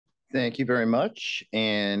Thank you very much.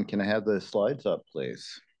 And can I have the slides up,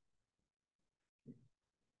 please?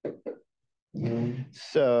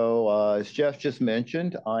 So, as Jeff just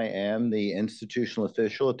mentioned, I am the institutional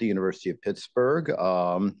official at the University of Pittsburgh.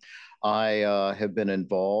 I have been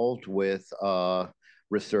involved with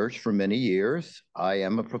research for many years. I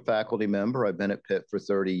am a faculty member. I've been at Pitt for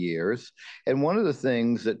 30 years. And one of the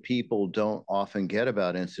things that people don't often get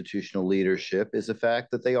about institutional leadership is the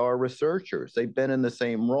fact that they are researchers. They've been in the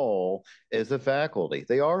same role as a faculty.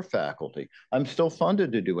 They are faculty. I'm still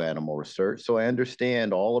funded to do animal research, so I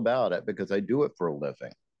understand all about it because I do it for a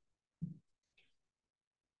living.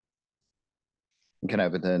 Can I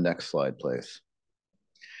have the next slide, please?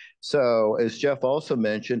 So, as Jeff also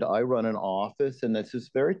mentioned, I run an office, and this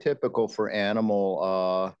is very typical for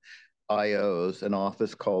animal IOs, an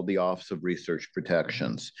office called the Office of Research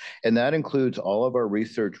Protections. And that includes all of our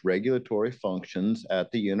research regulatory functions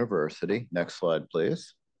at the university. Next slide,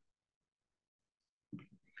 please.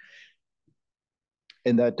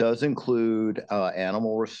 And that does include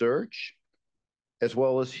animal research, as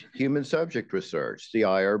well as human subject research, the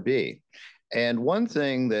IRB. And one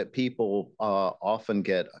thing that people often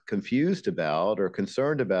get confused about or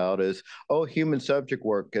concerned about is, oh, human subject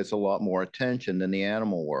work gets a lot more attention than the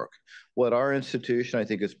animal work. What our institution, I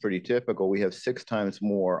think, is pretty typical. We have 6 times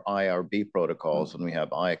more IRB protocols than we have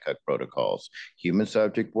IACUC protocols. Human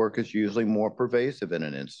subject work is usually more pervasive in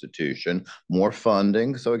an institution, more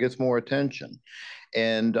funding, so it gets more attention.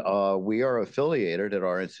 And we are affiliated at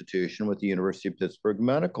our institution with the University of Pittsburgh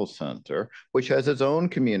Medical Center, which has its own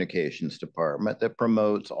communications department that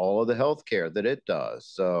promotes all of the healthcare that it does.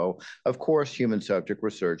 So, of course, human subject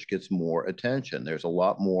research gets more attention. There's a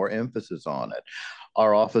lot more emphasis on it.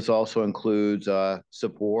 Our office also includes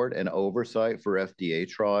support and oversight for FDA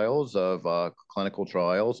trials of clinical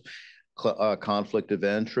trials, conflict of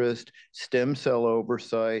interest, stem cell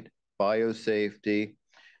oversight, biosafety,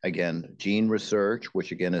 again, gene research,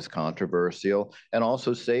 which again is controversial, and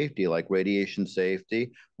also safety, like radiation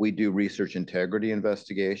safety. We do research integrity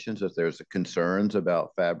investigations if there's concerns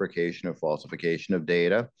about fabrication or falsification of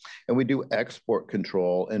data. And we do export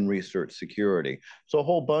control and research security. So a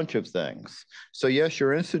whole bunch of things. So yes,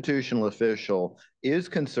 your institutional official is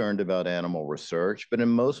concerned about animal research, but in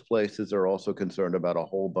most places they're also concerned about a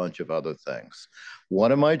whole bunch of other things.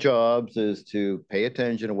 One of my jobs is to pay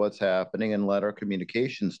attention to what's happening and let our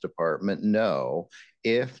communications department know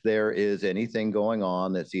if there is anything going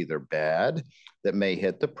on that's either bad, that may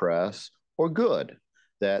hit the press, or good,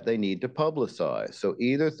 that they need to publicize. So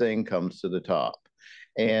either thing comes to the top.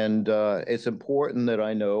 And it's important that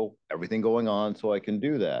I know everything going on so I can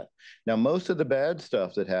do that. Now, most of the bad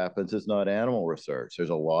stuff that happens is not animal research. There's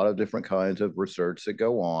a lot of different kinds of research that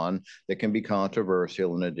go on that can be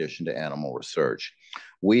controversial in addition to animal research.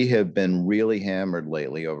 We have been really hammered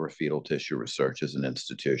lately over fetal tissue research as an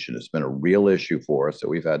institution. It's been a real issue for us that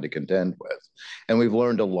we've had to contend with. And we've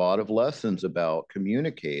learned a lot of lessons about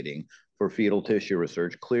communicating for fetal tissue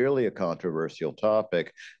research, clearly a controversial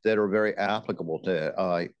topic, that are very applicable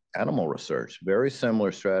to animal research. Very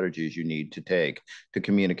similar strategies you need to take to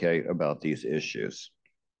communicate about these issues.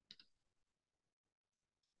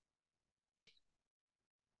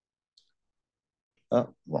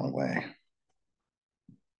 Oh, wrong way.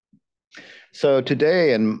 So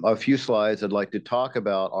today, in a few slides, I'd like to talk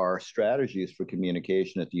about our strategies for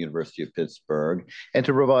communication at the University of Pittsburgh and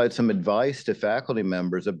to provide some advice to faculty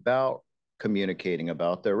members about communicating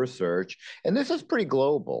about their research. And this is pretty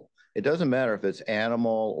global. It doesn't matter if it's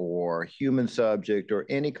animal or human subject or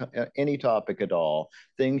any topic at all,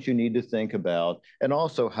 things you need to think about, and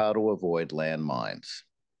also how to avoid landmines.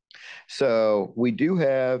 So we do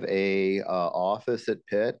have a office at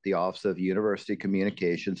Pitt, the Office of University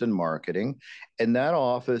Communications and Marketing, and that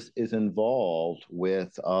office is involved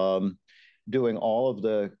with doing all of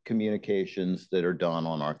the communications that are done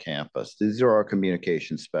on our campus. These are our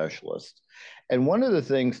communication specialists. And one of the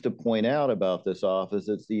things to point out about this office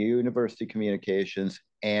is the University Communications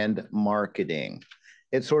and Marketing.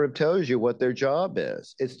 It sort of tells you what their job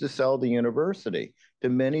is. It's to sell the university to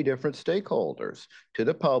many different stakeholders, to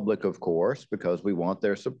the public, of course, because we want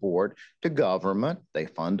their support, to government. They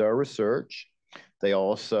fund our research. They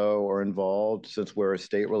also are involved, since we're a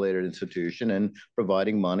state-related institution, in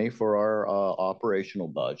providing money for our operational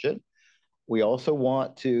budget. We also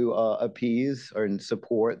want to appease and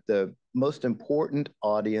support the most important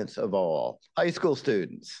audience of all, high school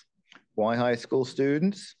students. Why high school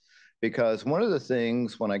students? Because one of the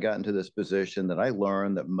things when I got into this position that I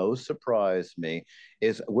learned that most surprised me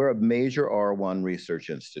is we're a major R1 research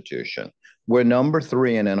institution. We're number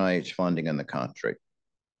 3 in NIH funding in the country.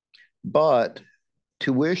 But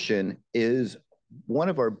tuition is one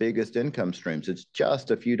of our biggest income streams. It's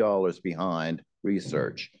just a few dollars behind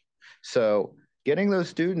research. So getting those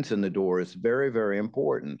students in the door is very, very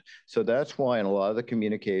important. So that's why in a lot of the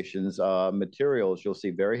communications materials, you'll see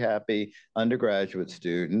very happy undergraduate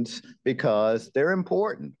students because they're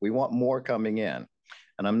important. We want more coming in.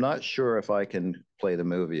 And I'm not sure if I can play the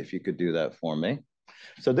movie, if you could do that for me.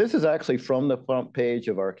 So this is actually from the front page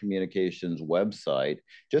of our communications website,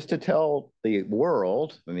 just to tell the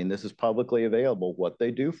world, I mean, this is publicly available, what they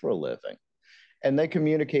do for a living. And they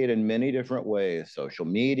communicate in many different ways: social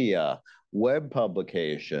media, web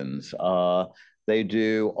publications. They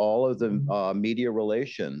do all of the media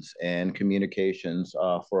relations and communications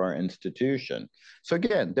for our institution. So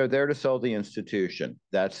again, they're there to sell the institution.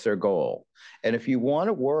 That's their goal. And if you want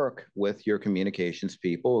to work with your communications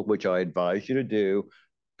people, which I advise you to do,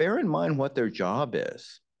 bear in mind what their job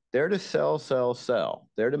is. They're to sell, sell, sell.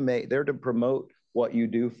 They're to promote what you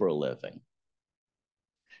do for a living.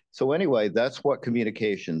 So anyway, that's what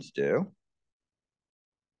communications do.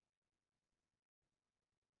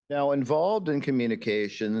 Now, involved in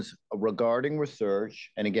communications regarding research,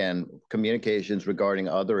 and again, communications regarding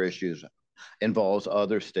other issues involves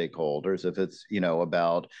other stakeholders. If it's,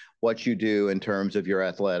 about what you do in terms of your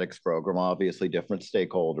athletics program, obviously different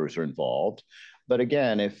stakeholders are involved. But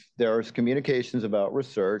again, if there's communications about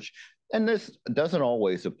research, and this doesn't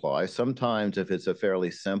always apply. Sometimes if it's a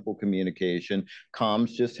fairly simple communication,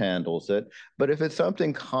 comms just handles it. But if it's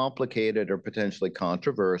something complicated or potentially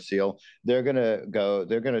controversial, they're going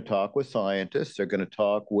to talk with scientists. They're going to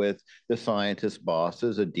talk with the scientist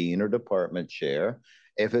bosses, a dean or department chair.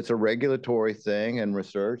 If it's a regulatory thing and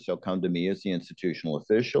research, they'll come to me as the institutional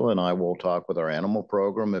official, and I will talk with our animal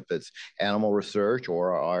program if it's animal research,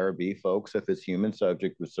 or our IRB folks if it's human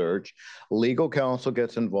subject research. Legal counsel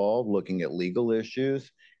gets involved looking at legal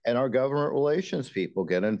issues, and our government relations people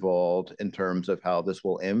get involved in terms of how this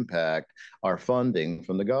will impact our funding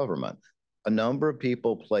from the government. A number of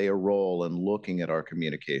people play a role in looking at our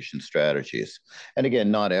communication strategies. And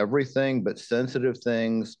again, not everything, but sensitive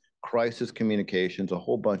things, crisis communications, a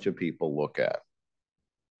whole bunch of people look at.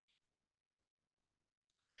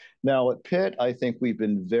 Now, at Pitt, I think we've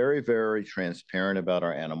been very, very transparent about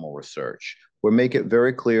our animal research. We make it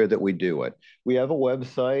very clear that we do it. We have a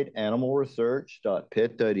website,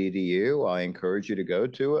 animalresearch.pitt.edu. I encourage you to go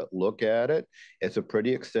to it, look at it. It's a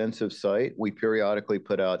pretty extensive site. We periodically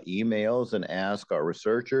put out emails and ask our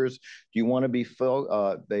researchers, do you want to be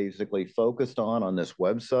basically focused on this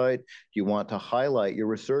website? Do you want to highlight your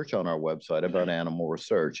research on our website about animal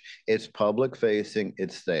research? It's public facing,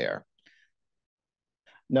 it's there.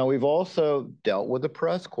 Now, we've also dealt with the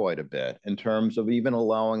press quite a bit in terms of even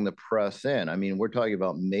allowing the press in. I mean, we're talking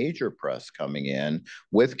about major press coming in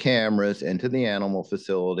with cameras into the animal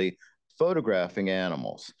facility, photographing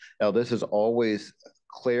animals. Now, this is always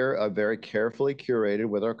very carefully curated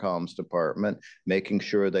with our comms department, making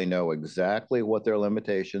sure they know exactly what their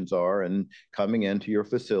limitations are and coming into your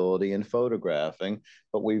facility and photographing.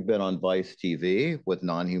 But we've been on Vice TV with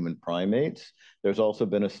non-human primates. There's also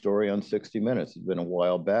been a story on 60 Minutes. It's been a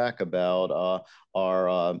while back about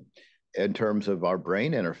in terms of our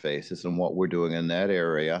brain interfaces and what we're doing in that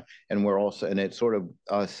area. And it sort of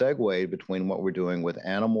segued between what we're doing with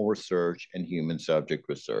animal research and human subject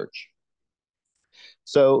research.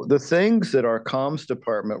 So the things that our comms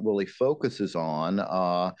department really focuses on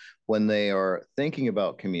when they are thinking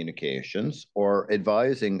about communications or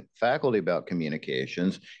advising faculty about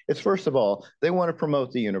communications is, first of all, they want to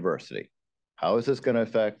promote the university. How is this going to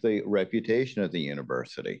affect the reputation of the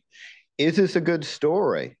university? Is this a good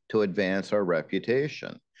story to advance our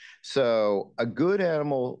reputation? So a good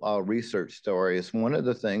animal research story is one of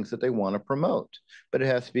the things that they want to promote, but it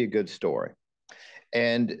has to be a good story.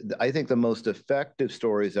 And I think the most effective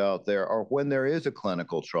stories out there are when there is a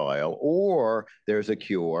clinical trial or there's a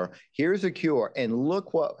cure. Here's a cure, and look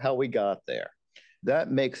how we got there. That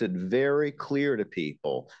makes it very clear to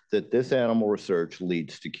people that this animal research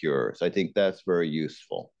leads to cures. I think that's very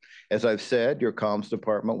useful. As I've said, your comms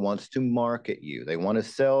department wants to market you. They want to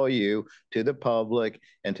sell you to the public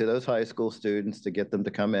and to those high school students to get them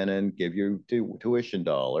to come in and give you tuition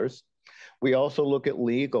dollars. We also look at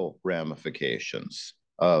legal ramifications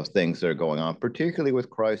of things that are going on, particularly with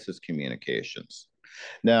crisis communications.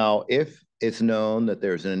 Now, if it's known that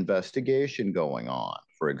there's an investigation going on,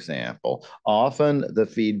 for example, often the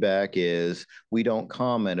feedback is we don't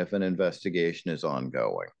comment if an investigation is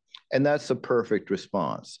ongoing. And that's the perfect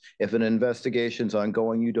response. If an investigation's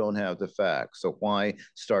ongoing, you don't have the facts. So why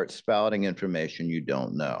start spouting information you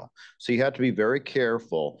don't know? So you have to be very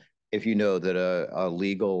careful if you know that a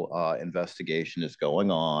legal investigation is going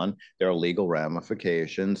on, there are legal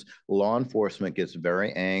ramifications. Law enforcement gets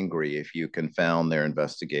very angry if you confound their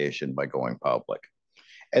investigation by going public.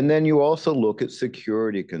 And then you also look at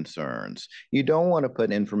security concerns. You don't want to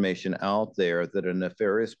put information out there that a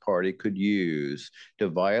nefarious party could use to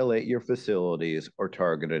violate your facilities or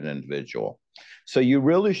target an individual. So you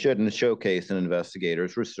really shouldn't showcase an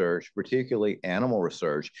investigator's research, particularly animal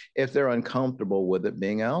research, if they're uncomfortable with it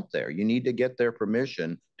being out there. You need to get their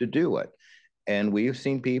permission to do it. And we've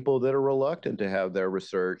seen people that are reluctant to have their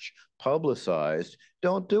research publicized.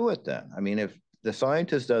 Don't do it then. I mean, if the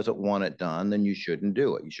scientist doesn't want it done, then you shouldn't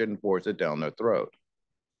do it. You shouldn't force it down their throat.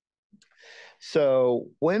 So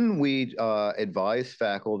when we advise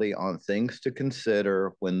faculty on things to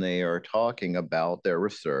consider when they are talking about their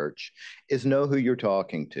research is know who you're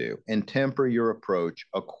talking to and temper your approach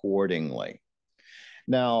accordingly.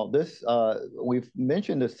 Now, we've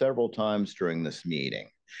mentioned this several times during this meeting,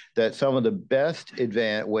 that some of the best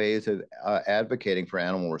ways of advocating for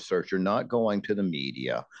animal research are not going to the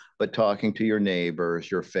media, but talking to your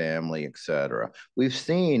neighbors, your family, et cetera. We've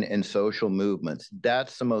seen in social movements,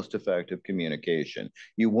 that's the most effective communication.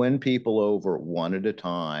 You win people over one at a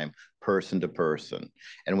time, person to person.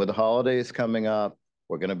 And with the holidays coming up,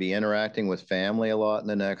 we're going to be interacting with family a lot in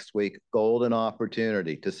the next week. Golden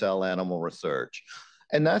opportunity to sell animal research.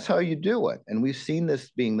 And that's how you do it. And we've seen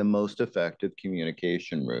this being the most effective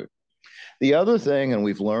communication route. The other thing, and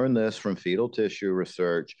we've learned this from fetal tissue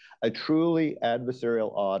research, a truly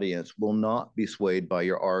adversarial audience will not be swayed by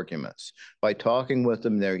your arguments. By talking with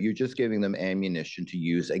them there, you're just giving them ammunition to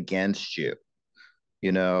use against you.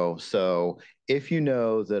 So if you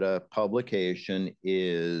know that a publication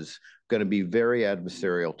is going to be very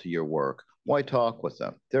adversarial to your work, why talk with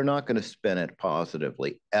them? They're not going to spin it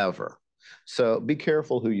positively ever. So be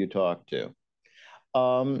careful who you talk to.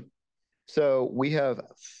 So we have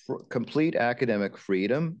complete academic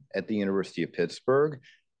freedom at the University of Pittsburgh.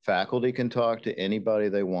 Faculty can talk to anybody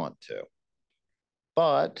they want to.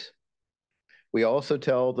 But we also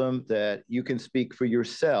tell them that you can speak for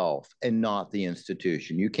yourself and not the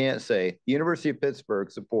institution. You can't say, the University of Pittsburgh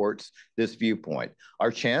supports this viewpoint.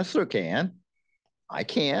 Our chancellor can. I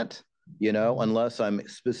can't, unless I'm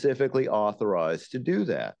specifically authorized to do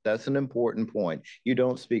that. That's an important point. You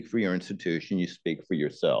don't speak for your institution, you speak for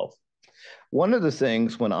yourself. One of the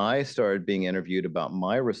things when I started being interviewed about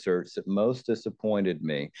my research that most disappointed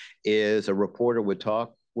me is a reporter would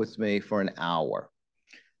talk with me for an hour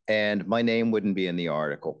and my name wouldn't be in the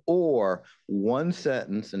article, or one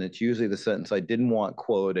sentence, and it's usually the sentence I didn't want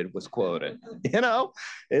quoted, was quoted.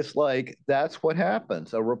 It's like, that's what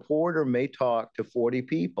happens. A reporter may talk to 40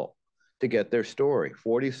 people to get their story,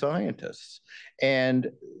 40 scientists.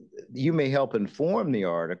 And you may help inform the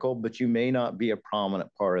article, but you may not be a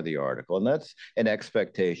prominent part of the article. And that's an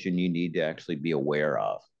expectation you need to actually be aware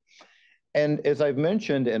of. And as I've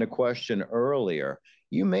mentioned in a question earlier,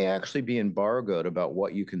 you may actually be embargoed about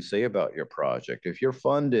what you can say about your project. If you're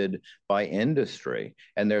funded by industry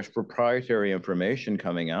and there's proprietary information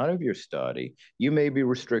coming out of your study, you may be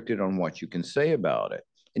restricted on what you can say about it.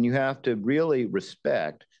 And you have to really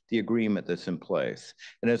respect the agreement that's in place.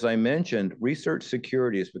 And as I mentioned, research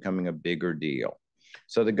security is becoming a bigger deal.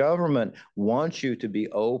 So the government wants you to be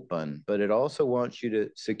open, but it also wants you to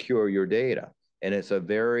secure your data. And it's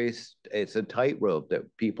a tightrope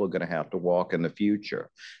that people are going to have to walk in the future.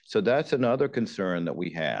 So that's another concern that we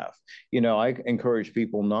have. I encourage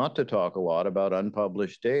people not to talk a lot about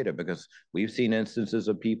unpublished data because we've seen instances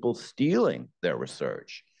of people stealing their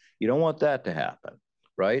research. You don't want that to happen,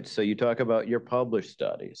 right? So you talk about your published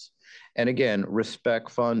studies. And again, respect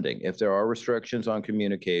funding. If there are restrictions on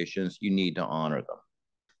communications, you need to honor them.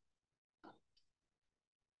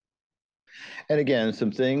 And again,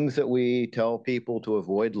 some things that we tell people to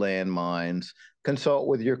avoid landmines, consult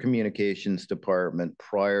with your communications department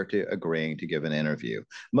prior to agreeing to give an interview.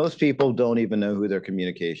 Most people don't even know who their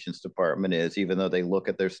communications department is, even though they look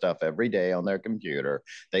at their stuff every day on their computer.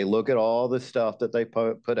 They look at all the stuff that they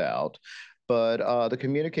put out. But the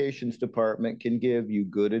communications department can give you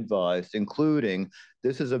good advice, including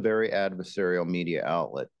this is a very adversarial media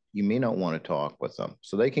outlet. You may not want to talk with them.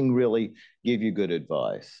 So they can really give you good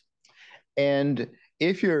advice. And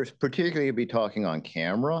if you're particularly be talking on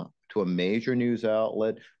camera to a major news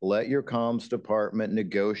outlet, let your comms department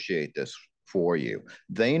negotiate this for you.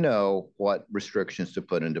 They know what restrictions to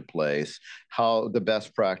put into place, how the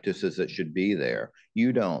best practices that should be there.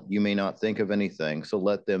 You don't. You may not think of anything, so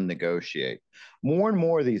let them negotiate. More and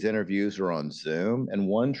more of these interviews are on Zoom, and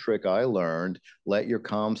one trick I learned, let your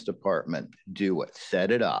comms department do it. Set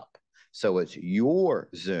it up. So it's your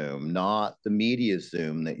Zoom, not the media's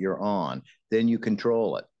Zoom that you're on. Then you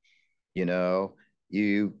control it. You know,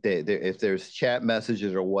 if there's chat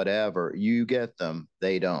messages or whatever, you get them,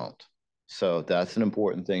 they don't. So that's an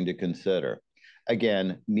important thing to consider.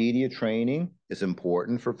 Again, media training is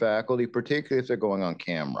important for faculty, particularly if they're going on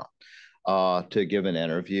camera to give an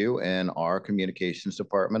interview, and our communications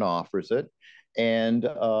department offers it. And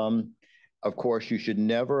of course, you should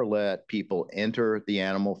never let people enter the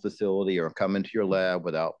animal facility or come into your lab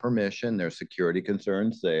without permission. There's security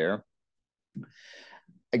concerns there.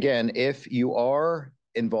 Again, if you are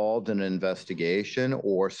involved in an investigation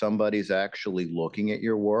or somebody's actually looking at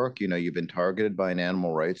your work, you know, you've been targeted by an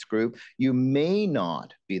animal rights group, you may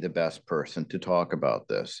not be the best person to talk about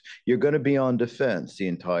this. You're going to be on defense the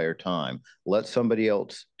entire time. Let somebody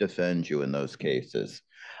else defend you in those cases.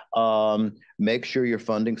 Make sure your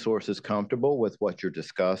funding source is comfortable with what you're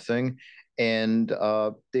discussing. And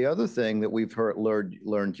the other thing that we've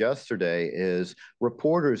learned yesterday is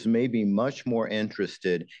reporters may be much more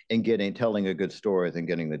interested in telling a good story than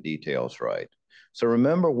getting the details right. So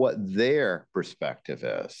remember what their perspective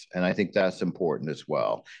is. And I think that's important as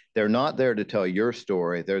well. They're not there to tell your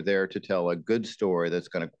story. They're there to tell a good story that's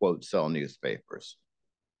going to, quote, sell newspapers.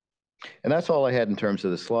 And that's all I had in terms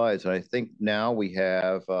of the slides. And I think now we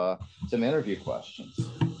have some interview questions.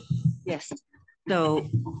 Yes. So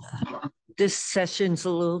this session's a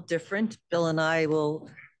little different. Bill and I'll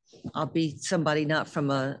be somebody not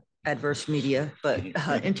from adverse media, but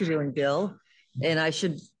interviewing Bill. And I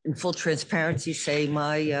should, in full transparency, say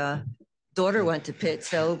my daughter went to Pitt,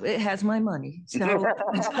 so it has my money. So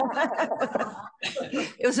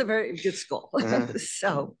it was a very good school.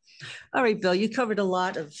 So, all right, Bill, you covered a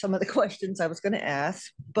lot of some of the questions I was going to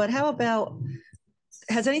ask, but how about,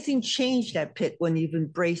 has anything changed at Pitt when you've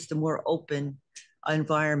embraced a more open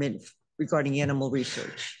environment regarding animal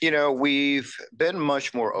research? You know, we've been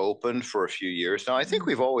much more open for a few years now. I think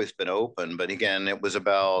we've always been open, but again, it was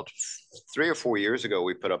about 3 or 4 years ago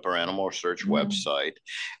we put up our animal research website.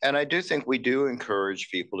 And I do think we do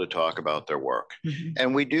encourage people to talk about their work.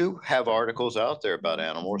 And we do have articles out there about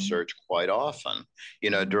animal research quite often. You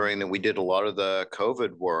know, we did a lot of the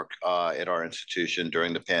COVID work at our institution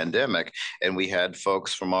during the pandemic, and we had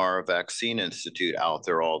folks from our vaccine institute out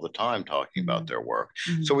there all the time talking about their work.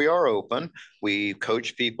 So we are open. We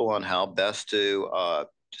coach people on how best to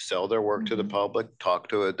sell their work to the public, talk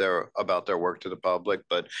about their work to the public,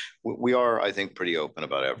 but we are, I think, pretty open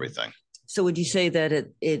about everything. So would you say that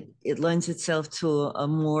it lends itself to a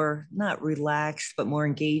more, not relaxed, but more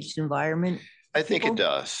engaged environment? I think it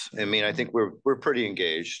does. I mean, I think we're pretty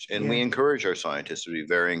engaged, and we encourage our scientists to be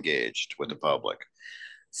very engaged with the public.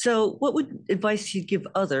 So what advice you'd give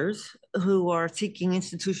others who are seeking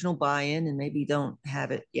institutional buy-in and maybe don't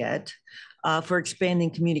have it yet for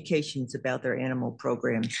expanding communications about their animal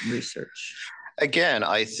programs and research? Again,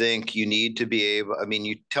 I think you need to be able, I mean,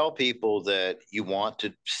 you tell people that you want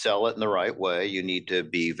to sell it in the right way. You need to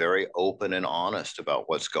be very open and honest about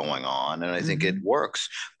what's going on. And I think it works.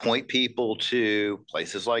 Point people to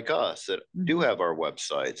places like us that do have our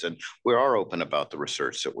websites, and we are open about the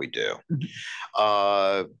research that we do.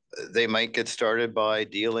 They might get started by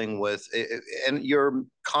dealing with, and your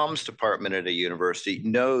comms department at a university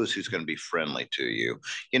knows who's going to be friendly to you.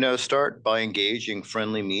 You know, start by engaging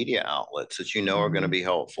friendly media outlets that you know are going to be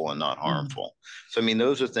helpful and not harmful. So, I mean,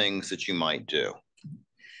 those are things that you might do.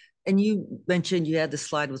 And you mentioned you had the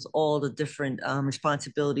slide with all the different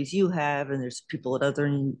responsibilities you have, and there's people at other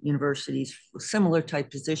universities with similar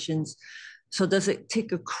type positions. So does it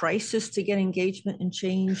take a crisis to get engagement and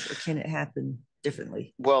change, or can it happen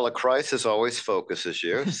differently? Well, a crisis always focuses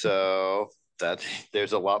you. So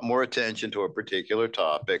there's a lot more attention to a particular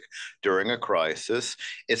topic during a crisis.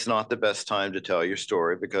 It's not the best time to tell your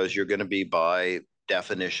story because you're going to be by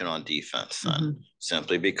definition on defense then,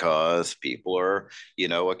 simply because people are, you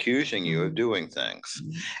know, accusing you of doing things.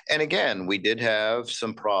 And again, we did have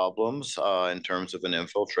some problems in terms of an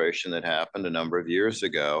infiltration that happened a number of years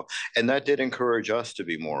ago. And that did encourage us to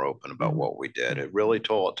be more open about what we did. It really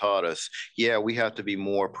taught us, yeah, we have to be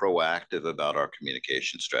more proactive about our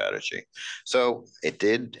communication strategy. So it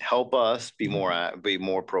did help us be more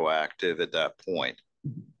proactive at that point.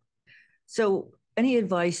 So any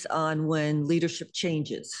advice on when leadership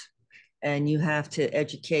changes and you have to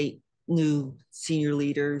educate new senior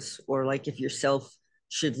leaders, or like if yourself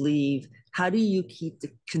should leave, how do you keep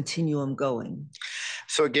the continuum going?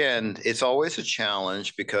 So again, it's always a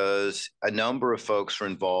challenge because a number of folks are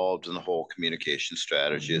involved in the whole communication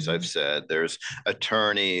strategy. As I've said, there's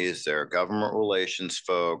attorneys, there are government relations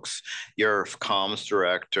folks, your comms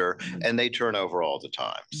director, and they turn over all the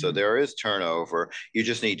time. So there is turnover. You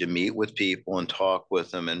just need to meet with people and talk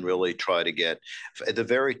with them and really try to get at the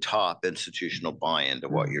very top institutional buy-in to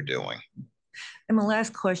what you're doing. And my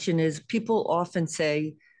last question is, people often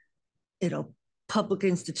say, you know, public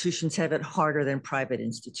institutions have it harder than private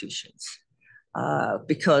institutions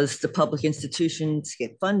because the public institutions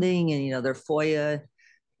get funding and, you know, they're FOIA.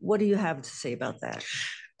 What do you have to say about that?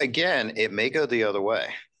 Again, it may go the other way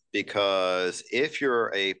because if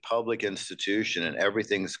you're a public institution and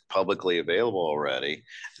everything's publicly available already,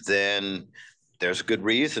 then there's a good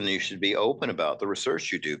reason you should be open about the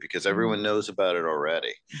research you do because everyone knows about it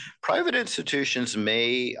already. Private institutions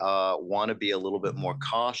may want to be a little bit more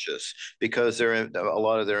cautious because a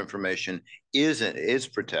lot of their information is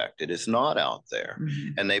protected. It's not out there,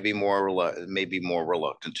 and they may be more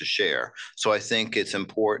reluctant to share. So I think it's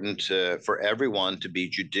important for everyone to be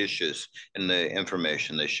judicious in the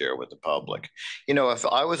information they share with the public. You know, if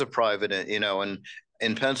I was a private, you know, and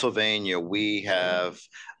in Pennsylvania, we have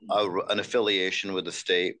an affiliation with the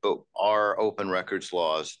state, but our open records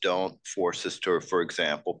laws don't force us to, for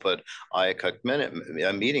example, put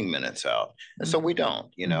IACUC meeting minutes out. And so we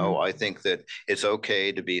don't, you know, I think that it's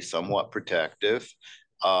okay to be somewhat protective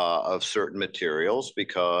of certain materials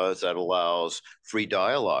because that allows free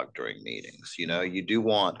dialogue during meetings. You know, you do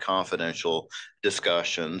want confidential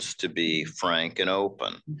discussions to be frank and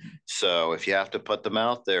open. So if you have to put them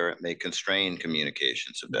out there, it may constrain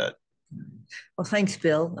communications a bit. Well, thanks,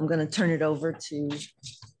 Bill. I'm going to turn it over to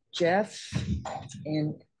Jeff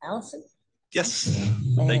and Allison. Yes,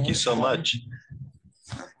 thank you so much.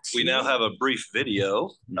 We now have a brief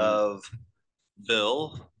video of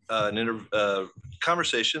Bill, an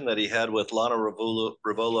conversation that he had with Lana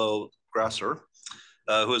Rivolo Grasser,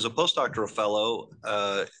 who is a postdoctoral fellow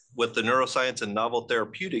with the Neuroscience and Novel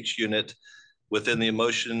Therapeutics Unit within the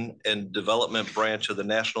Emotion and Development Branch of the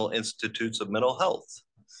National Institutes of Mental Health.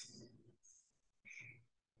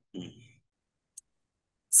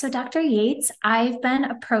 So Dr. Yates, I've been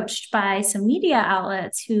approached by some media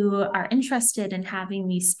outlets who are interested in having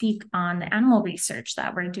me speak on the animal research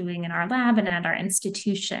that we're doing in our lab and at our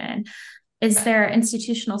institution. Is there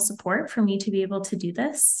institutional support for me to be able to do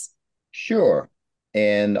this? Sure.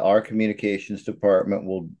 And our communications department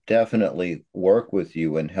will definitely work with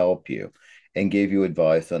you and help you and give you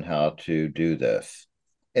advice on how to do this.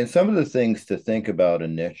 And some of the things to think about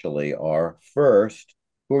initially are, first,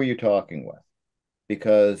 who are you talking with?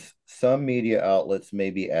 Because some media outlets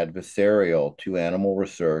may be adversarial to animal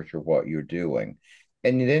research or what you're doing.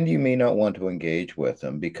 And then you may not want to engage with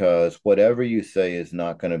them because whatever you say is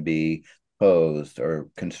not going to be posed or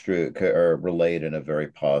construed or relayed in a very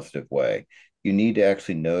positive way. You need to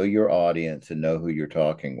actually know your audience and know who you're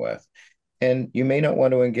talking with. And you may not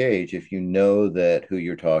want to engage if you know that who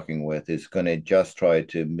you're talking with is going to just try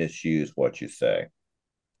to misuse what you say.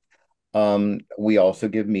 We also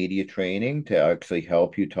give media training to actually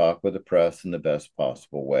help you talk with the press in the best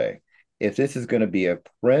possible way. If this is going to be a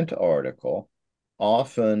print article,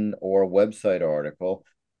 often, or a website article,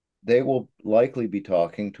 they will likely be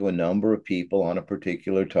talking to a number of people on a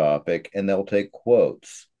particular topic, and they'll take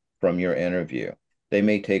quotes from your interview. They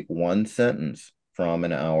may take one sentence from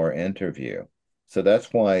an hour interview. So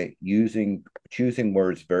that's why choosing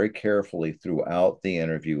words very carefully throughout the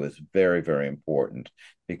interview is very, very important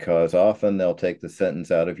because often they'll take the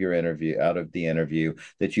sentence out of the interview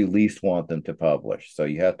that you least want them to publish. So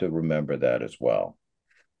you have to remember that as well.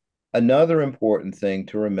 Another important thing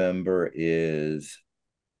to remember is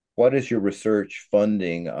what does your research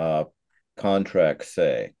funding contract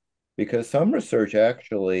say? Because some research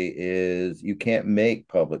actually you can't make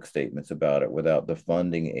public statements about it without the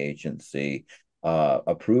funding agency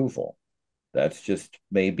approval. That's just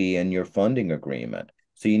maybe in your funding agreement.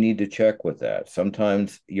 So you need to check with that.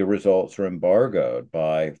 Sometimes your results are embargoed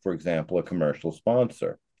by, for example, a commercial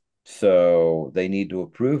sponsor. So they need to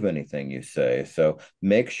approve anything you say. So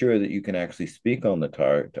make sure that you can actually speak on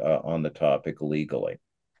the topic legally.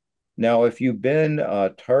 Now, if you've been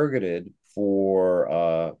targeted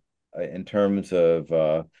for in terms of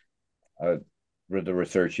the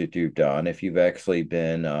research that you've done, if you've actually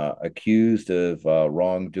been accused of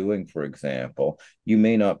wrongdoing, for example, you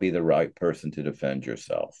may not be the right person to defend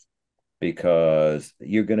yourself because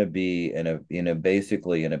you're going to be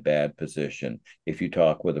basically in a bad position if you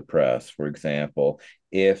talk with the press. For example,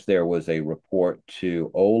 if there was a report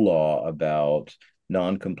to OLAW about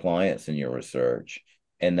non-compliance in your research,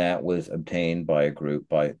 and that was obtained by a group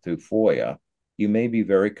through FOIA, you may be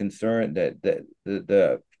very concerned that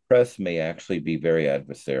the press may actually be very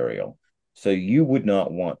adversarial. So you would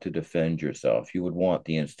not want to defend yourself. You would want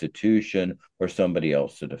the institution or somebody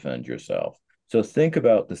else to defend yourself. So think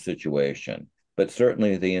about the situation, but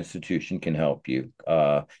certainly the institution can help you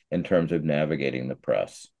in terms of navigating the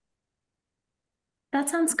press. That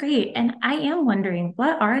sounds great. And I am wondering,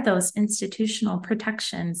 what are those institutional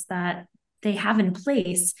protections that they have in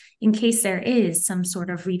place in case there is some sort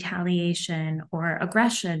of retaliation or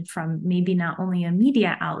aggression from maybe not only a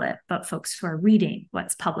media outlet, but folks who are reading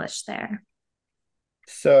what's published there?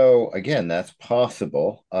 So again, that's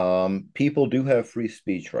possible. People do have free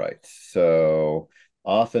speech rights. So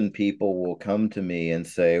often people will come to me and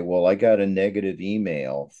say, well, I got a negative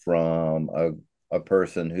email from a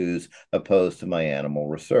person who's opposed to my animal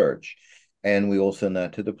research. And we will send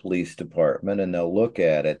that to the police department and they'll look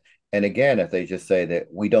at it. And again, if they just say that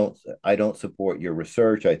I don't support your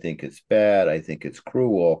research, I think it's bad, I think it's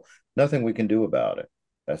cruel, nothing we can do about it.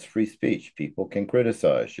 That's free speech. People can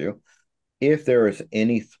criticize you. If there is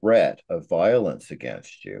any threat of violence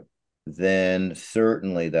against you, then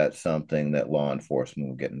certainly that's something that law enforcement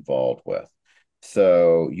will get involved with.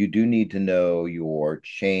 So you do need to know your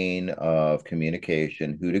chain of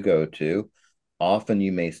communication, who to go to. Often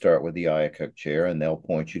you may start with the IACUC chair and they'll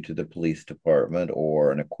point you to the police department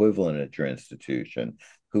or an equivalent at your institution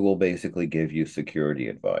who will basically give you security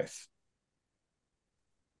advice.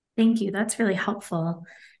 Thank you. That's really helpful.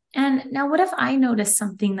 And now, what if I notice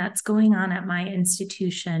something that's going on at my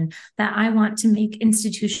institution that I want to make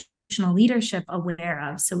institutional leadership aware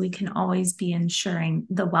of so we can always be ensuring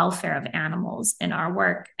the welfare of animals in our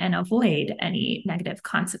work and avoid any negative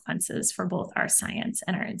consequences for both our science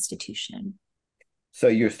and our institution? So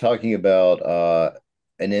you're talking about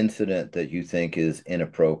an incident that you think is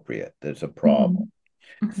inappropriate, there's a problem.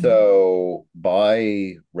 Mm-hmm. So,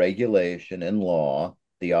 by regulation and law,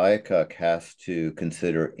 the IACUC has to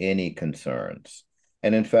consider any concerns.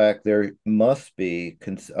 And in fact, there must be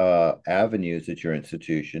avenues at your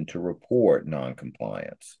institution to report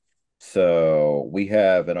noncompliance. So, we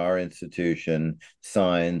have in our institution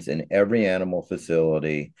signs in every animal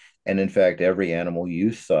facility, and in fact, every animal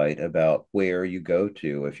use site about where you go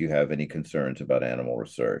to if you have any concerns about animal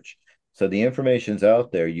research. So the information's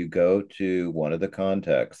out there. You go to one of the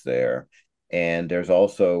contacts there, and there's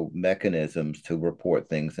also mechanisms to report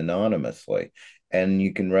things anonymously. And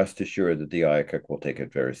you can rest assured that the IACUC will take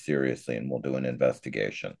it very seriously and will do an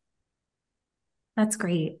investigation. That's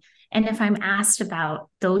great. And if I'm asked about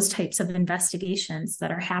those types of investigations that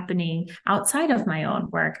are happening outside of my own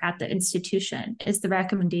work at the institution, is the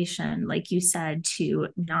recommendation, like you said, to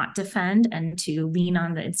not defend and to lean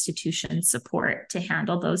on the institution's support to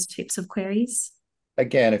handle those types of queries?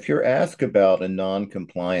 Again, if you're asked about a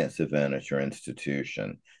non-compliance event at your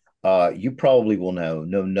institution, you probably will know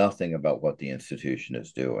nothing about what the institution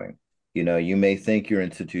is doing. You know, you may think your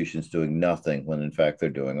institution's doing nothing when in fact they're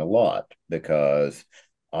doing a lot because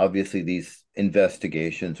obviously these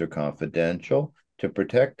investigations are confidential to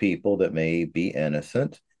protect people that may be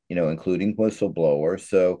innocent, you know, including whistleblowers.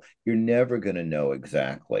 So you're never going to know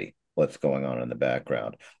exactly what's going on in the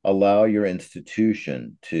background. Allow your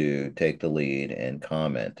institution to take the lead in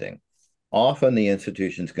commenting. Often the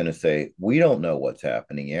institution's going to say, we don't know what's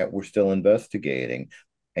happening yet. We're still investigating,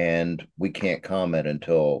 and we can't comment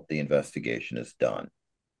until the investigation is done.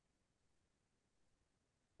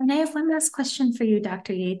 And I have one last question for you,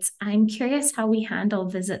 Dr. Yates. I'm curious how we handle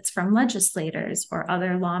visits from legislators or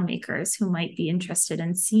other lawmakers who might be interested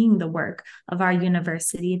in seeing the work of our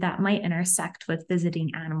university that might intersect with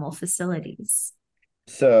visiting animal facilities.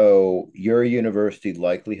 So your university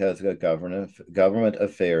likely has a government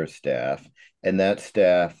affairs staff, and that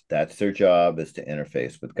staff, that's their job is to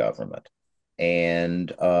interface with government.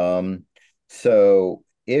 And so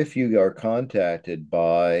if you are contacted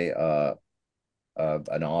by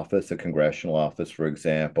an office, a congressional office, for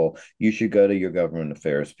example, you should go to your government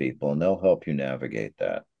affairs people and they'll help you navigate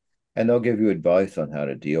that. And they'll give you advice on how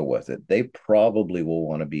to deal with it. They probably will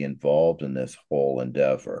want to be involved in this whole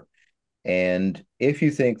endeavor. And if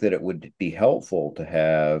you think that it would be helpful to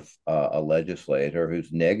have a legislator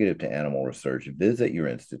who's negative to animal research visit your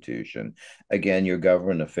institution, again, your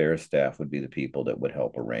government affairs staff would be the people that would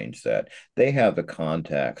help arrange that. They have the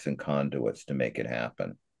contacts and conduits to make it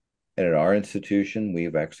happen. And at our institution,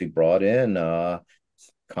 we've actually brought in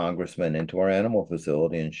congressmen into our animal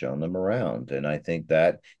facility and shown them around. And I think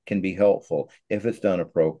that can be helpful if it's done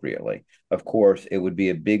appropriately. Of course, it would be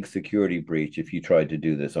a big security breach if you tried to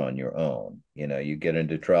do this on your own. You know, you get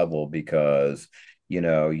into trouble because, you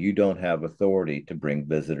know, you don't have authority to bring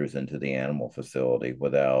visitors into the animal facility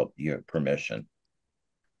without your permission.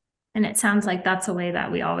 And it sounds like that's a way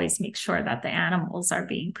that we always make sure that the animals are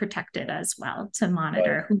being protected as well, to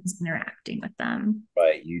monitor who's interacting with them.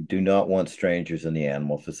 Right. You do not want strangers in the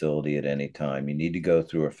animal facility at any time. You need to go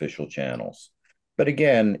through official channels. But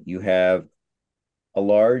again, you have a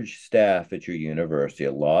large staff at your university,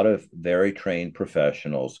 a lot of very trained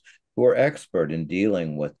professionals who are expert in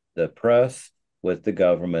dealing with the press, with the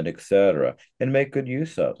government, etc., and make good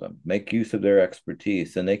use of them. Make use of their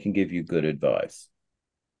expertise, and they can give you good advice.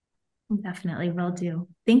 Definitely will do.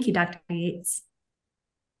 Thank you, Dr. Yates.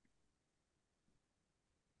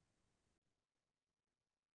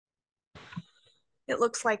 It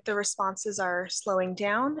looks like the responses are slowing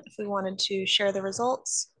down. If we wanted to share the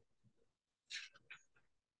results.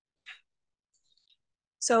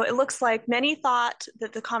 So it looks like many thought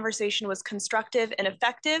that the conversation was constructive and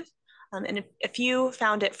effective, and a few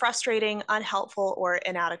found it frustrating, unhelpful, or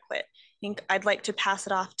inadequate. I think I'd like to pass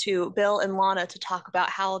it off to Bill and Lana to talk about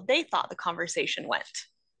how they thought the conversation went.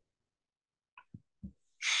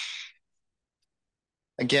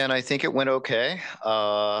 Again, I think it went okay.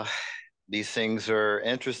 These things are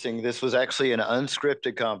interesting. This was actually an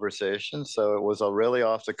unscripted conversation, so it was a really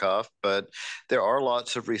off the cuff, but there are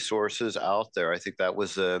lots of resources out there. I think that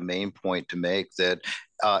was the main point to make, that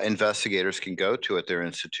investigators can go to at their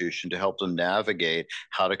institution to help them navigate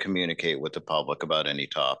how to communicate with the public about any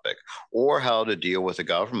topic, or how to deal with the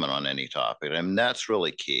government on any topic. I mean, that's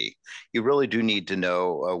really key. You really do need to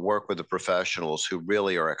know, work with the professionals who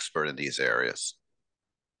really are expert in these areas.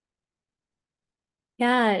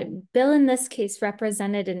 Yeah, Bill in this case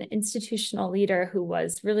represented an institutional leader who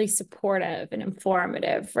was really supportive and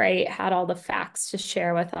informative, right? Had all the facts to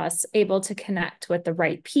share with us, able to connect with the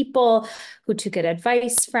right people who to get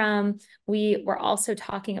advice from. We were also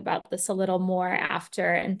talking about this a little more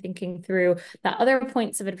after and thinking through the other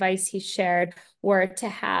points of advice he shared were to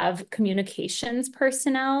have communications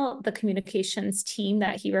personnel, the communications team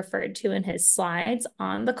that he referred to in his slides,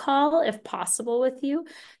 on the call, if possible, with you.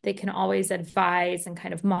 They can always advise and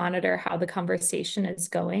kind of monitor how the conversation is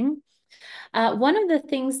going. One of the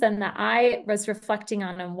things then that I was reflecting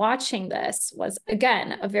on and watching this was,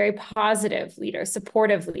 again, a very positive leader,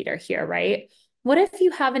 supportive leader here, right? What if you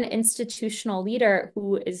have an institutional leader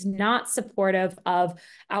who is not supportive of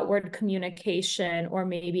outward communication or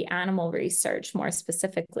maybe animal research more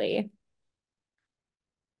specifically?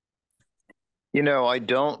 You know, I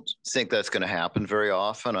don't think that's going to happen very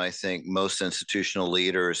often. I think most institutional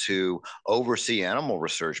leaders who oversee animal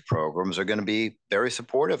research programs are going to be very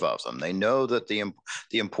supportive of them. They know that the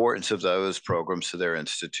importance of those programs to their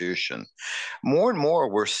institution. More and more,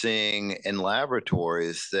 we're seeing in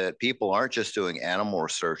laboratories that people aren't just doing animal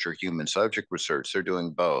research or human subject research, they're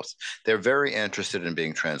doing both. They're very interested in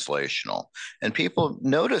being translational. And people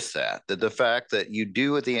notice that the fact that you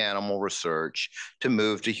do with the animal research to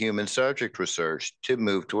move to human subject research, to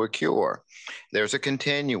move to a cure. There's a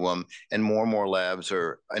continuum, and more labs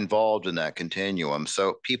are involved in that continuum.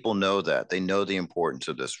 So people know that. They know the importance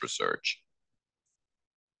of this research.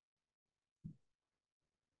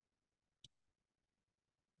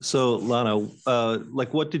 So, Lana,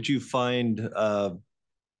 like, what did you find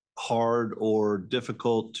hard or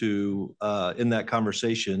difficult to in that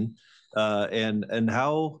conversation, and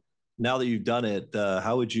how, now that you've done it,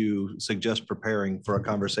 how would you suggest preparing for a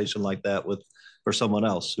conversation like that with for someone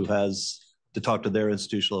else who has to talk to their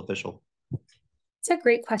institutional official? It's a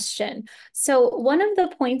great question. So one of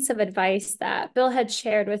the points of advice that Bill had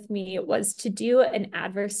shared with me was to do an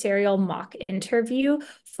adversarial mock interview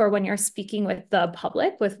for when you're speaking with the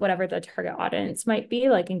public, with whatever the target audience might be,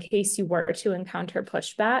 like in case you were to encounter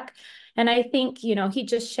pushback. And I think, you know, he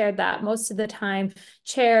just shared that most of the time,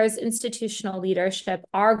 chairs, institutional leadership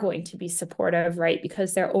are going to be supportive, right?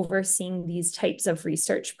 Because they're overseeing these types of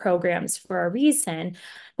research programs for a reason.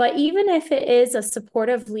 But even if it is a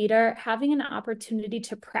supportive leader, having an opportunity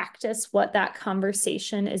to practice what that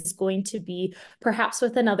conversation is going to be, perhaps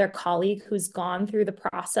with another colleague who's gone through the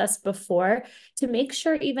process before, to make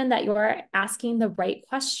sure even that you're asking the right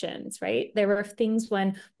questions, right? There were things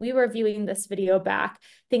when we were viewing this video back,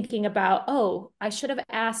 thinking about, oh, I should have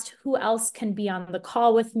asked who else can be on the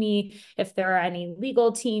call with me, if there are any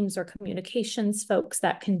legal teams or communications folks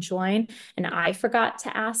that can join, and I forgot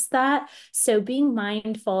to ask that. So being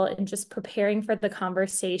mindful and just preparing for the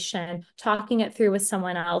conversation, talking it through with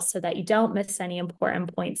someone else so that you don't miss any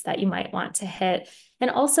important points that you might want to hit, and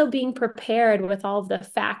also being prepared with all of the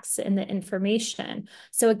facts and the information.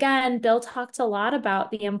 So again, Bill talked a lot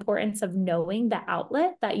about the importance of knowing the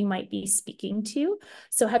outlet that you might be speaking to.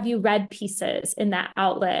 So have you read pieces in that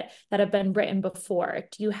outlet that have been written before?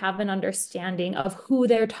 Do you have an understanding of who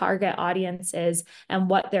their target audience is and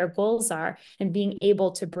what their goals are, and being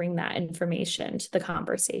able to bring that information to the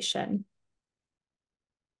conversation?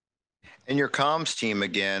 And your comms team,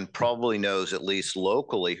 again, probably knows at least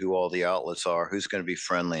locally who all the outlets are, who's going to be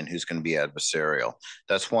friendly and who's going to be adversarial.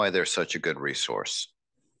 That's why they're such a good resource.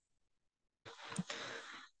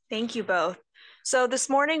 Thank you both. So this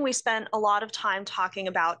morning we spent a lot of time talking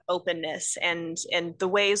about openness and the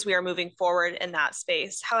ways we are moving forward in that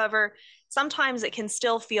space. However, sometimes it can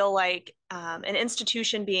still feel like an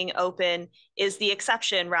institution being open is the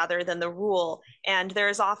exception rather than the rule. And there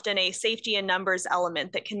is often a safety in numbers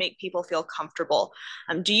element that can make people feel comfortable.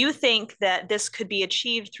 Do you think that this could be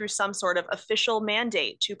achieved through some sort of official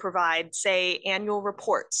mandate to provide, say, annual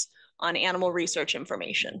reports on animal research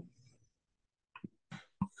information?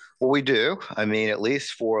 Well, we do. I mean, at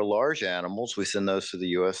least for large animals, we send those to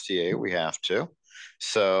the USDA. We have to.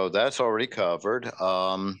 So that's already covered.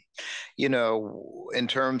 You know, in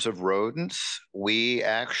terms of rodents, we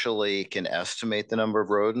actually can estimate the number of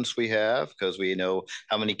rodents we have because we know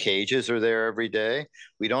how many cages are there every day.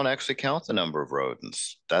 We don't actually count the number of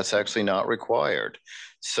rodents. That's actually not required.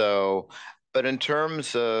 So, but in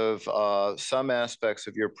terms of some aspects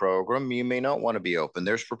of your program, you may not want to be open.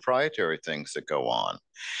 There's proprietary things that go on.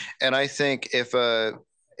 And I think if a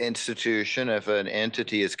institution, if an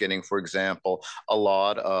entity is getting, for example, a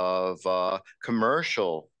lot of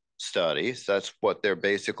commercial studies, that's what they're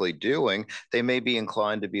basically doing, they may be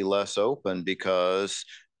inclined to be less open because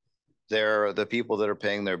they're the people that are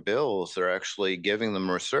paying their bills, they're actually giving them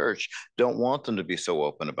research, don't want them to be so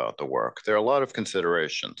open about the work. There are a lot of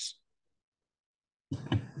considerations.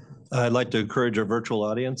 I'd like to encourage our virtual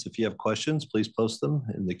audience, if you have questions, please post them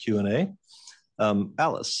in the Q&A.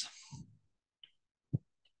 Alice.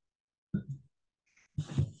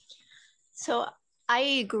 So I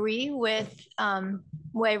agree with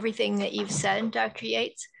everything that you've said, Dr.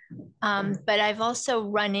 Yates, but I've also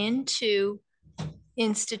run into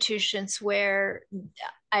institutions where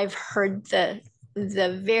I've heard the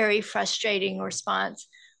very frustrating response,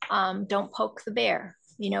 don't poke the bear.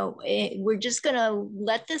 You know, we're just gonna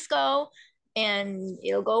let this go and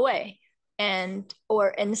it'll go away. And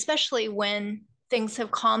especially when things have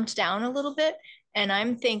calmed down a little bit, and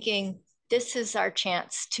I'm thinking, this is our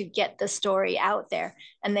chance to get the story out there.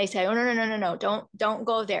 And they say, oh, no, don't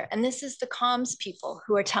go there. And this is the comms people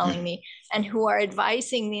who are telling me and who are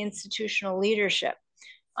advising the institutional leadership.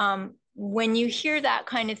 When you hear that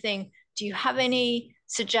kind of thing, do you have any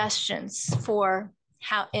suggestions for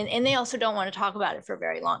how, and they also don't want to talk about it for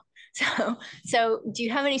very long. So do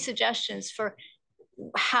you have any suggestions for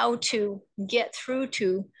how to get through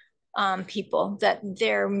to people that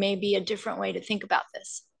there may be a different way to think about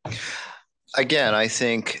this? Again, I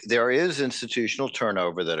think there is institutional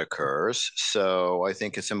turnover that occurs. So I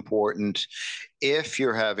think it's important, if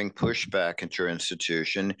you're having pushback at your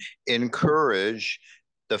institution, encourage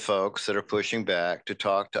the folks that are pushing back to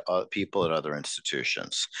talk to people at other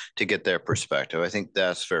institutions to get their perspective. I think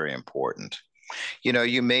that's very important. You know,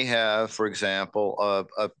 you may have, for example,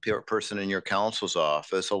 a person in your counsel's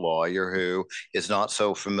office, a lawyer who is not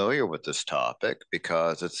so familiar with this topic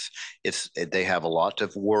because they have a lot to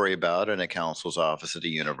worry about in a counsel's office at a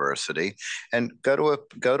university, and go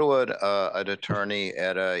to an attorney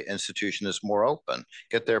at an institution that's more open.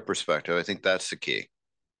 Get their perspective. I think that's the key.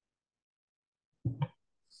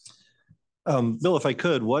 Bill, if I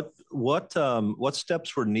could, what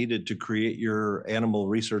steps were needed to create your animal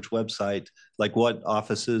research website? Like what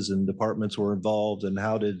offices and departments were involved, and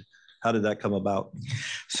how did that come about?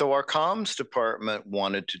 So our comms department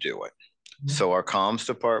wanted to do it. So our comms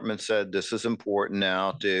department said, this is important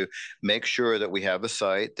now to make sure that we have a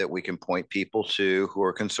site that we can point people to who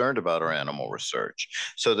are concerned about our animal research.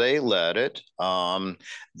 So they led it.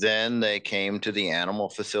 Then they came to the animal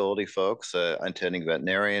facility folks, attending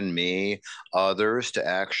veterinarian, me, others, to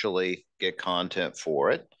actually get content for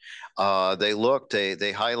it. They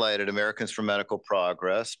highlighted Americans for Medical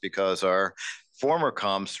Progress because our former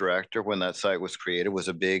comms director, when that site was created, was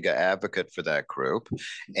a big advocate for that group,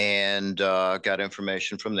 and got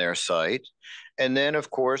information from their site. And then, of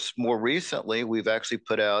course, more recently, we've actually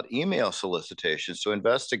put out email solicitations to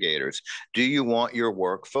investigators. Do you want your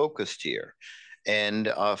work focused here?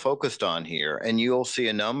 and focused on here. And you'll see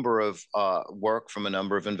a number of work from a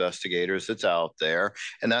number of investigators that's out there.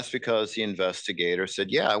 And that's because the investigator said,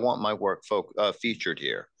 yeah, I want my work featured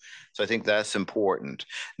here. So I think that's important.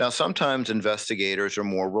 Now, sometimes investigators are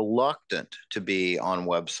more reluctant to be on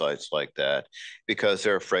websites like that because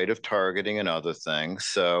they're afraid of targeting and other things.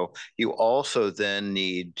 So you also then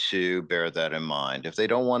need to bear that in mind. If they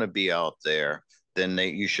don't want to be out there, then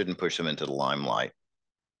you shouldn't push them into the limelight.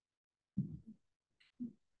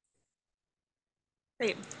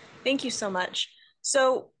 Great. Thank you so much.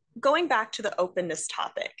 So going back to the openness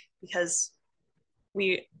topic, because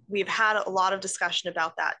we've had a lot of discussion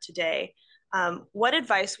about that today. What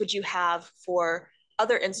advice would you have for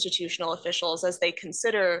other institutional officials as they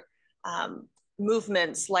consider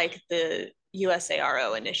movements like the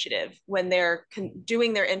USARO initiative when they're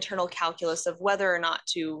doing their internal calculus of whether or not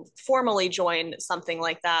to formally join something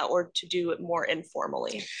like that or to do it more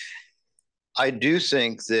informally? I do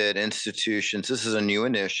think that institutions, this is a new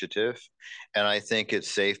initiative, and I think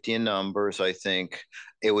it's safety in numbers. I think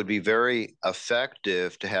it would be very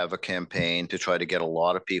effective to have a campaign to try to get a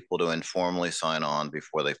lot of people to informally sign on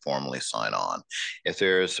before they formally sign on. If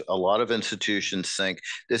there's a lot of institutions think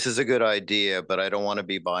this is a good idea, but I don't want to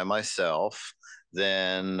be by myself,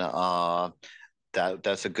 then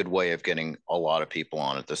that's a good way of getting a lot of people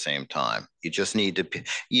on at the same time. You just need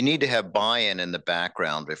to have buy-in in the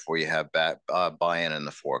background before you have buy-in in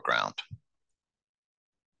the foreground.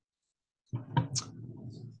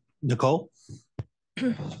 Nicole?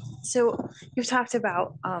 So you've talked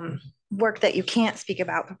about work that you can't speak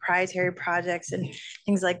about, proprietary projects and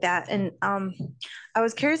things like that. And I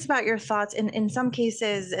was curious about your thoughts in some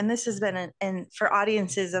cases, and this has been for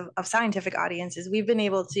audiences of scientific audiences, we've been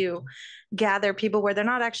able to gather people where they're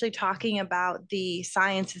not actually talking about the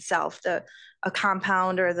science itself, a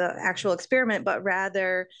compound or the actual experiment, but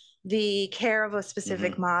rather the care of a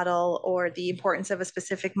specific model or the importance of a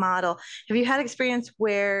specific model. Have you had experience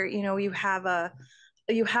where, you have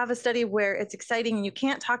a study where it's exciting and you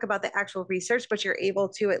can't talk about the actual research, but you're able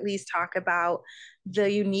to at least talk about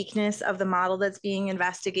the uniqueness of the model that's being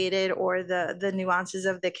investigated or the nuances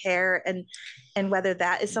of the care and whether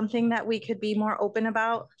that is something that we could be more open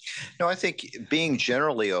about? No, I think being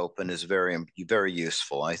generally open is very, very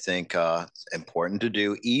useful. I think important to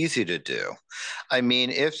do, easy to do. I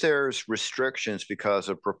mean, if there's restrictions because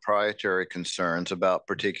of proprietary concerns about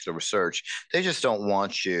particular research, they just don't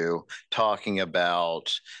want you talking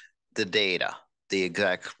about the data, the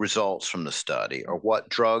exact results from the study, or what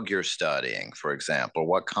drug you're studying, for example,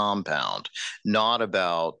 what compound, not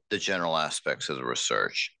about the general aspects of the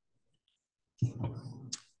research.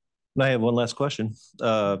 I have one last question,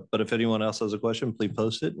 but if anyone else has a question, please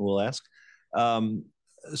post it and we'll ask.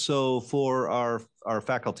 So for our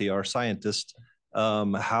faculty, our scientists,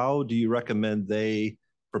 how do you recommend they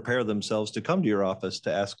prepare themselves to come to your office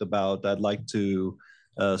to ask about, I'd like to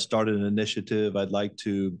start an initiative, I'd like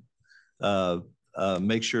to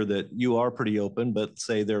make sure that you are pretty open, but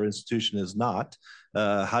say their institution is not.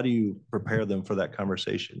 How do you prepare them for that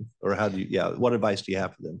conversation? Or what advice do you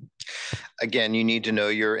have for them? Again, you need to know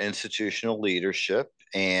your institutional leadership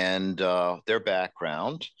and their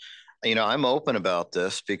background. I'm open about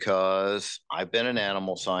this because I've been an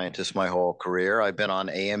animal scientist my whole career. I've been on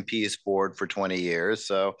AMP's board for 20 years.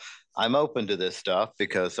 So I'm open to this stuff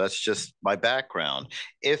because that's just my background.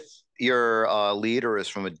 If your leader is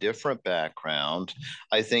from a different background,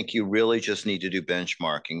 I think you really just need to do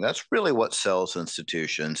benchmarking. That's really what sells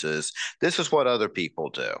institutions is this is what other people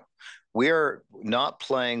do. We're not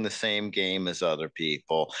playing the same game as other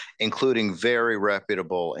people, including very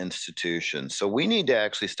reputable institutions. So we need to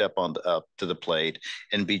actually step up to the plate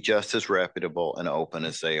and be just as reputable and open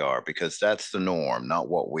as they are, because that's the norm, not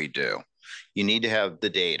what we do. You need to have the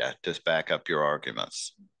data to back up your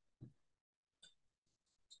arguments.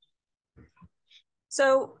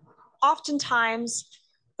 So oftentimes,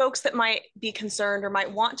 folks that might be concerned or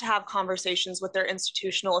might want to have conversations with their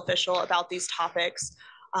institutional official about these topics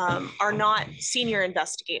are not senior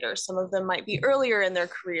investigators. Some of them might be earlier in their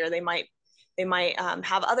career. They might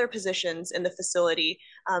have other positions in the facility.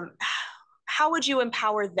 How would you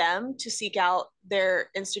empower them to seek out their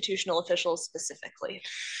institutional officials specifically?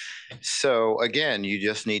 So again, you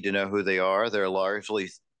just need to know who they are. They're largely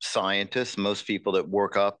scientists. Most people that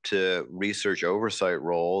work up to research oversight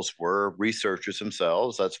roles were researchers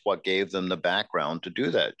themselves. That's what gave them the background to do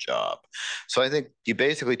that job. So I think you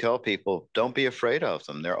basically tell people, don't be afraid of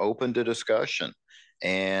them. They're open to discussion.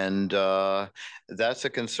 And that's a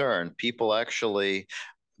concern. People actually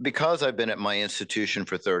because I've been at my institution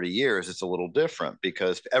for 30 years, it's a little different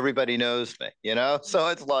because everybody knows me, you know? So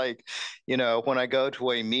it's like, you know, when I go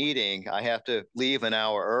to a meeting, I have to leave an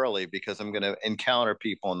hour early because I'm going to encounter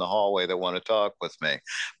people in the hallway that want to talk with me.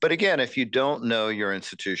 But again, if you don't know your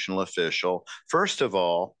institutional official, first of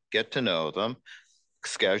all, get to know them,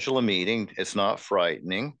 schedule a meeting. It's not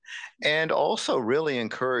frightening. And also really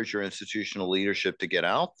encourage your institutional leadership to get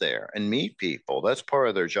out there and meet people. That's part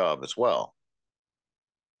of their job as well.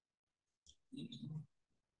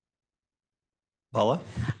 Paula?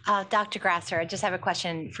 Dr. Grasser, I just have a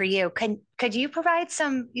question for you. Could you provide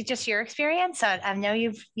some, just your experience? I know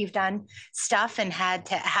you've done stuff and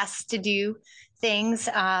has to do things.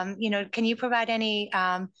 You know, can you provide any,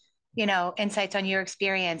 you know, insights on your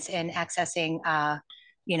experience in accessing,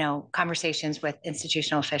 you know, conversations with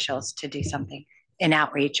institutional officials to do something in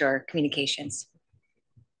outreach or communications?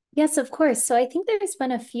 Yes, of course. So I think there's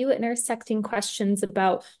been a few intersecting questions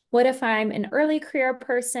about what if I'm an early career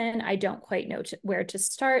person, I don't quite know where to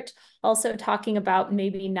start. Also talking about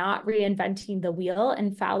maybe not reinventing the wheel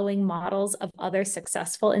and following models of other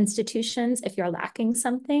successful institutions if you're lacking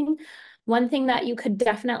something. One thing that you could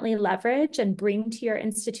definitely leverage and bring to your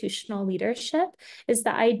institutional leadership is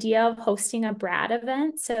the idea of hosting a BRAD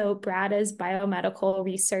event. So BRAD is Biomedical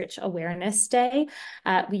Research Awareness Day.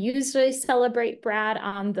 We usually celebrate BRAD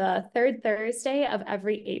on the third Thursday of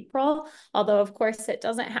every April, although of course it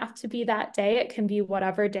doesn't have to be that day. It can be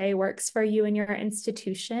whatever day works for you and your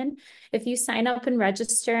institution. If you sign up and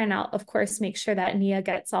register, and I'll of course make sure that Nia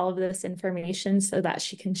gets all of this information so that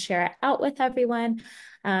she can share it out with everyone.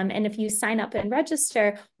 And if you sign up and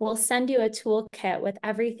register, we'll send you a toolkit with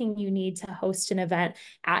everything you need to host an event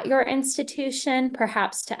at your institution,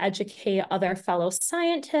 perhaps to educate other fellow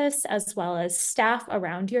scientists as well as staff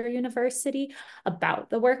around your university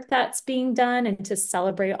about the work that's being done and to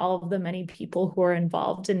celebrate all of the many people who are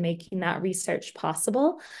involved in making that research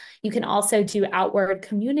possible. You can also do outward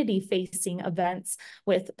community-facing events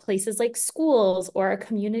with places like schools or a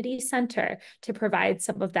community center to provide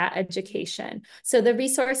some of that education. So the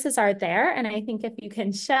resources are there, and I think if you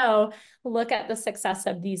can look at the success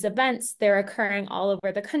of these events, they're occurring all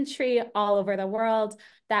over the country, all over the world.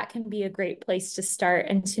 That can be a great place to start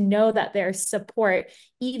and to know that there's support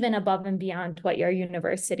even above and beyond what your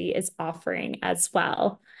university is offering as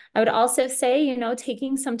well. I would also say, you know,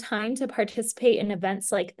 taking some time to participate in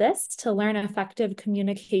events like this to learn effective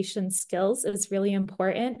communication skills is really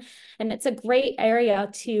important. And it's a great area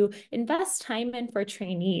to invest time in for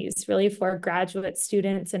trainees, really for graduate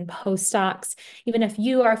students and postdocs. Even if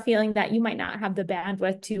you are feeling that you might not have the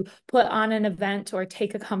bandwidth to put on an event or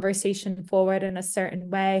take a conversation forward in a certain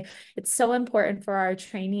way, it's so important for our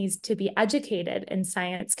trainees to be educated in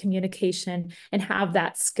science communication and have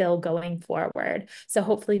that skill going forward. So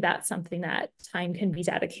hopefully that's something that time can be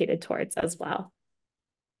dedicated towards as well.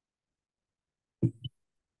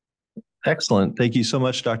 Excellent. Thank you so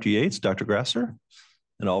much, Dr. Yates, Dr. Grasser,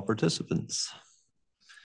 and all participants.